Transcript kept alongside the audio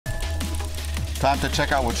Time to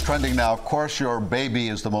check out what's trending now. Of course, your baby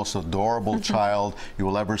is the most adorable child you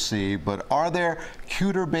will ever see, but are there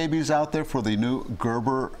cuter babies out there for the new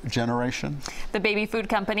Gerber generation? The baby food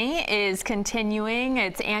company is continuing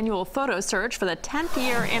its annual photo search for the 10th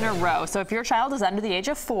year in a row. So if your child is under the age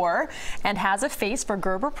of 4 and has a face for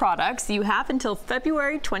Gerber products, you have until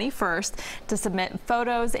February 21st to submit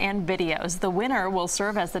photos and videos. The winner will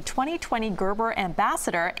serve as the 2020 Gerber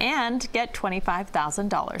ambassador and get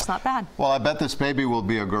 $25,000. Not bad. Well, I bet this baby will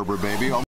be a Gerber baby.